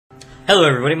Hello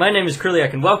everybody, my name is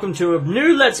Krilliak and welcome to a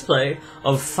new Let's Play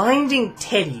of Finding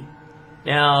Teddy.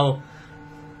 Now,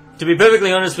 to be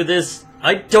perfectly honest with this,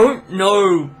 I don't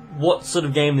know what sort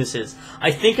of game this is.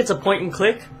 I think it's a point and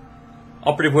click,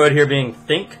 operative word here being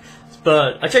think,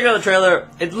 but I checked out the trailer,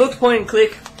 it looked point and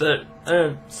click, but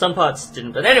some parts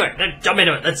didn't. But anyway, let's jump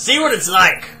into it, let's see what it's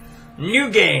like. New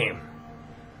game.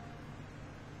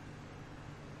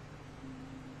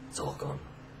 It's all gone.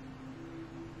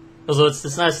 Although it's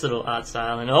this nice little art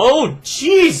style, and oh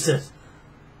Jesus!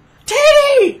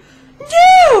 Teddy!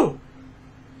 No!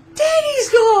 Teddy's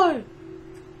gone!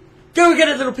 Go get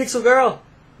it, little pixel girl!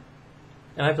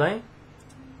 Am I playing?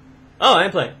 Oh, I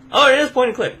am playing. Oh, it is point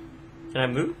and click. Can I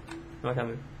move? No, I can't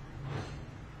move.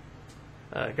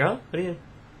 Girl? What are you...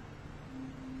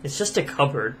 It's just a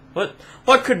cupboard.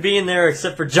 What could be in there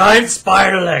except for giant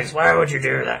spider legs? Why would you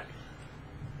do that?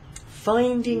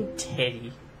 Finding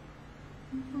Teddy.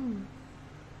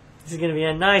 This is going to be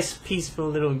a nice, peaceful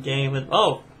little game with...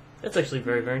 Oh! That's actually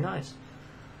very, very nice.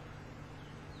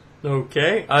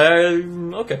 Okay.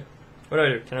 Okay. What do I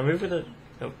do? Can I move with it?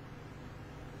 Nope.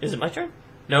 Is it my turn?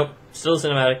 Nope. Still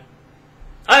cinematic.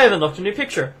 I have unlocked a new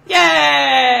picture. Yay!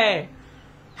 I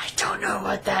don't know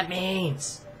what that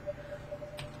means.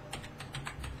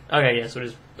 Okay, yes, what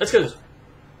is... Let's go this way.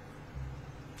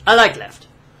 I like left.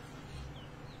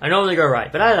 I normally go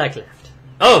right, but I like left.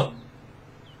 Oh!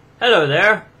 Hello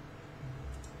there.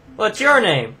 What's your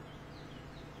name?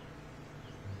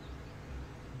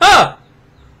 Ah!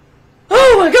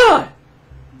 Oh my god!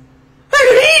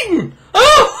 I got eaten!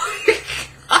 Oh!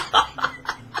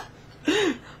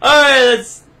 Alright,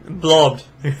 that's... Blobbed.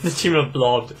 The team of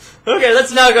blobbed. Okay,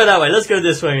 let's now go that way. Let's go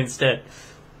this way instead.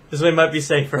 This way might be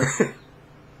safer.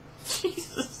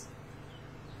 Jesus.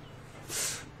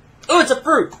 Oh, it's a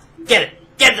fruit! Get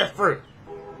it! Get the fruit!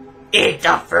 Eat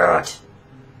the fruit!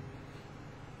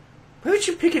 Why would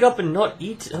you pick it up and not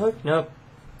eat? Oh, no.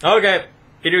 Okay.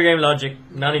 Video game logic.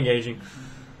 Not engaging.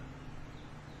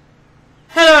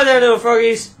 Hello there, little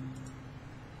froggies!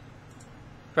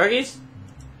 Froggies?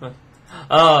 What?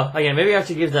 Oh, again, maybe I have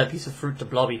to give that piece of fruit to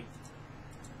Blobby.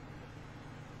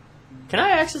 Can I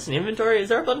access an inventory? Is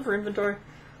there a button for inventory?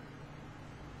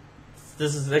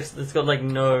 It's got like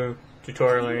no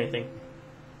tutorial or anything.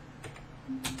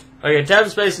 Okay, tab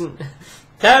space and...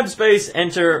 Tab space,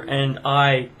 enter, and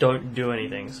I don't do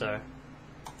anything, so...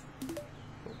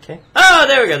 Okay. Oh,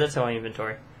 there we go, that's how I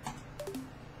inventory.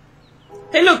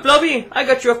 Hey look, Blobby! I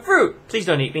got you a fruit! Please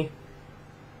don't eat me.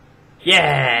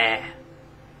 Yeah!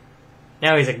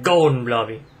 Now he's a golden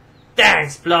Blobby.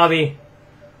 Thanks, Blobby!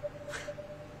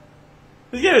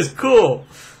 This game is cool!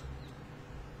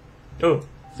 Oh,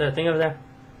 is there a thing over there?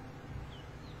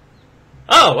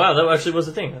 Oh, wow, that actually was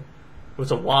a thing. It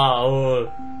was a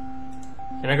wow.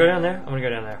 Can I go down there? I'm gonna go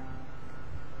down there.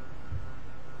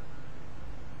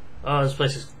 Oh, this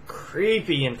place is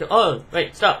creepy and... Oh,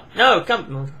 wait, stop. No,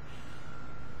 come.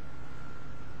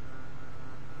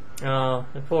 Oh,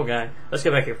 the poor guy. Let's go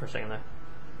back here for a second, though.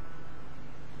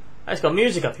 I just got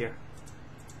music up here.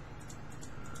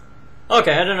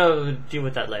 Okay, I don't know. We'll deal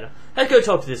with that later. Let's go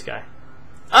talk to this guy.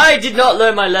 I did not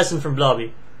learn my lesson from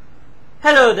Blobby.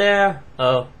 Hello there.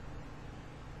 Oh.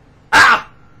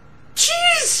 Ah!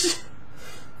 Jeez!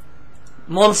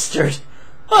 Monstered.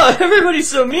 Oh, everybody's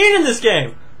so mean in this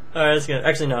game. Alright, let's go.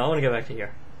 Actually, no, I want to go back to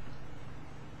here.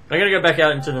 I gotta go back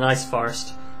out into the nice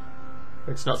forest.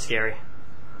 Where it's not scary.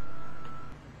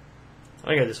 I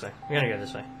wanna go this way. We gotta go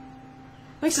this way.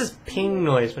 It makes this ping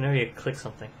noise whenever you click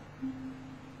something.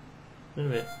 A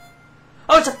little bit.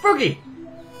 Oh, it's a froggy!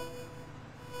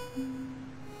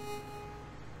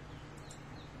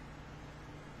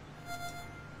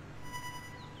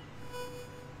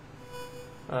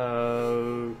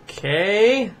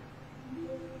 Okay.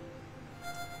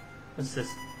 What's this?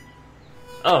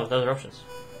 Oh, those are options.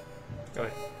 Go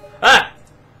away. Ah!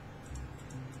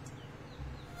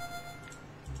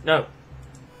 No.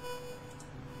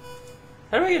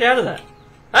 How do I get out of that?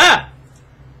 Ah!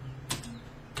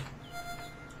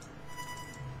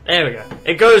 There we go.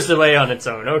 It goes the way on its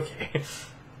own. Okay.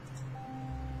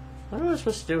 What am I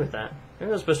supposed to do with that? Maybe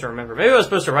I was supposed to remember. Maybe I was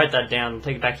supposed to write that down and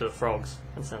take it back to the frogs.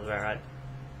 That sounds about right.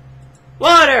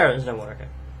 Water! There's no water. Okay.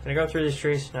 Can I go through these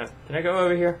trees? No. Can I go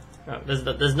over here? No.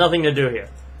 There's nothing to do here.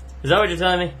 Is that what you're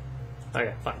telling me?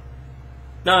 Okay, fine.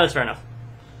 No, that's fair enough.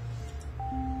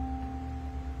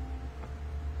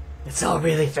 It's all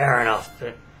really fair enough,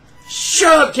 but...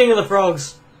 Shut up, King of the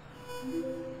Frogs!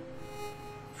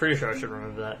 Pretty sure I should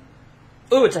remember that.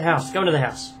 Ooh, it's a house. Go into the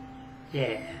house.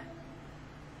 Yeah.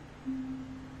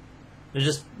 They're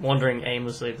just wandering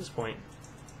aimlessly at this point.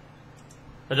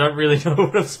 I don't really know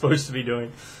what I'm supposed to be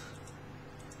doing.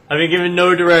 I've been given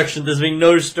no direction. There's been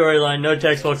no storyline, no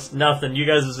text box, nothing. You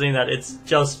guys have seen that. It's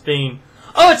just been...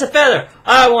 Oh, it's a feather!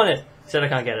 I want it! Said I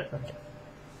can't get it. Okay.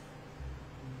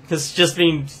 It's just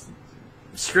been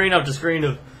screen after screen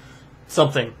of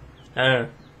something. I don't know.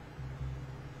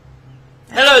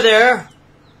 Hello there!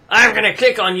 I'm gonna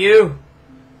click on you!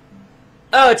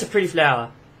 Oh, it's a pretty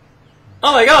flower.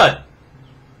 Oh my god!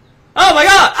 Oh my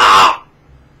god! Ah!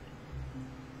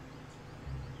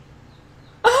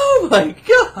 Oh my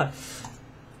god!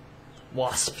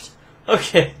 Wasped.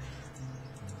 Okay.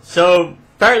 So,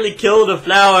 apparently killed a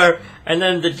flower, and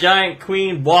then the giant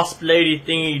queen wasp lady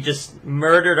thingy just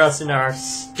murdered us in our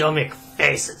stomach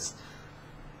faces.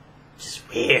 Just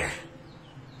weird.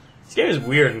 This game is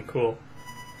weird and cool.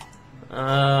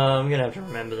 I'm gonna have to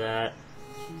remember that.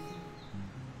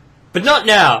 But not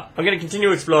now! I'm gonna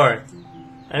continue exploring.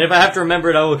 And if I have to remember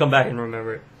it, I will come back and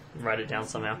remember it. Write it down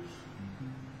somehow.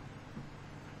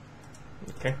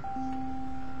 Okay.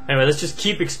 Anyway, let's just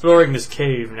keep exploring this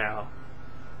cave now.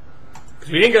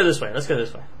 Because we didn't go this way. Let's go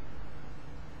this way.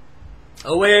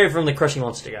 Away from the crushing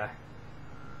monster guy.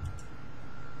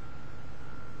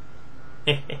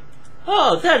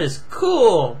 Oh, that is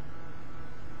cool!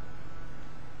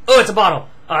 Oh, it's a bottle!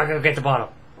 Oh, I gotta get the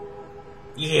bottle.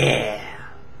 Yeah!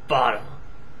 Bottle.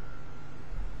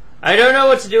 I don't know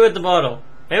what to do with the bottle.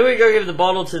 Maybe we go give the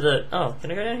bottle to the... Oh,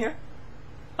 can I go down here?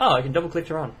 Oh, I can double click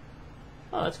to run.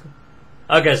 Oh, that's cool.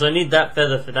 Okay, so I need that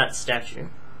feather for that statue.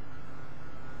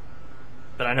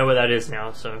 But I know where that is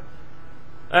now, so...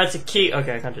 That's a key.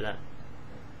 Okay, I can't do that.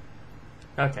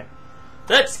 Okay.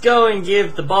 Let's go and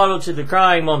give the bottle to the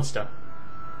crying monster.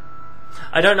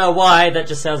 I don't know why, that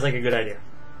just sounds like a good idea.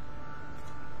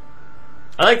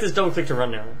 I like this double click to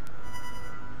run now.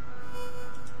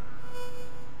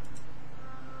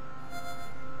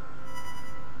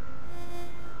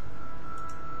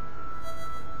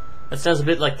 That sounds a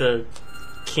bit like the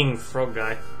King Frog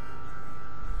guy.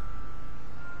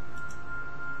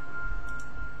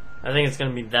 I think it's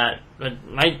gonna be that, but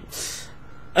I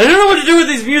don't know what to do with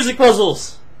these music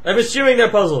puzzles! I'm assuming they're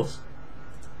puzzles.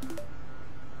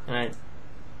 Alright.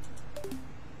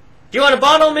 Do you want a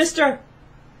bottle, mister?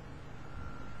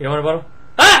 You don't want a bottle?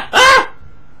 Ah! Ah!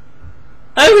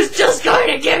 I was just going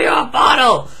to give you a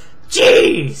bottle!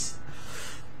 Jeez!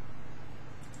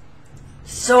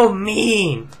 So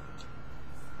mean!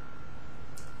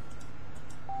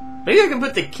 Maybe I can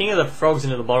put the king of the frogs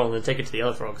into the bottle and then take it to the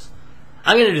other frogs.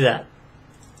 I'm gonna do that.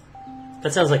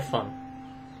 That sounds like fun.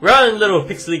 Run, little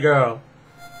pixely girl!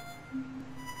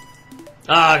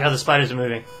 Ah, God, the spiders are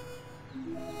moving.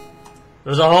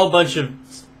 There's a whole bunch of...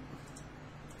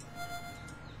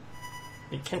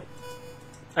 I can't,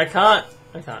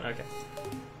 okay.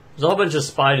 There's a whole bunch of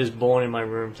spiders born in my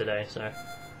room today, so...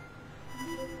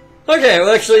 Okay,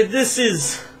 well actually this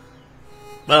is...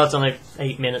 Well, it's only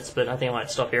 8 minutes, but I think I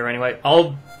might stop here anyway.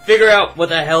 I'll figure out what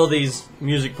the hell these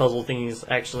music puzzle things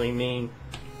actually mean.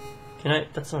 Can I...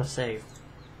 That's not a save.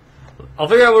 I'll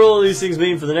figure out what all these things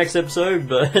mean for the next episode,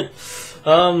 but...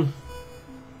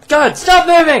 God, stop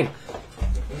moving!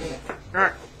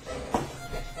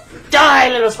 Die,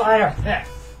 little spider!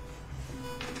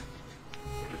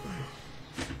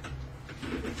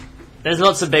 There's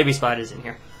lots of baby spiders in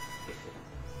here.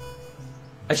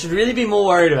 I should really be more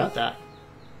worried about that.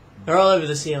 They're all over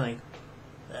the ceiling.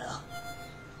 Ugh.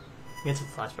 Get some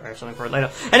flash spray or something for it later.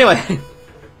 Anyway,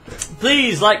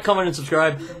 please like, comment, and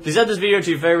subscribe. Please add this video to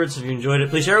your favorites if you enjoyed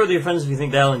it. Please share it with your friends if you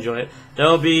think they'll enjoy it. There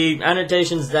will be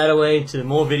annotations that away to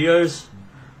more videos.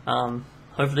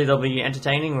 Hopefully they'll be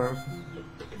entertaining. Or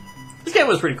this game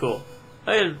was pretty cool.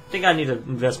 I think I need to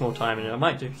invest more time in it. I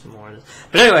might do some more of this.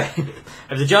 But anyway,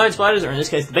 if the giant spiders, or in this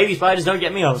case the baby spiders, don't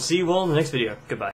get me, I'll see you all in the next video. Goodbye.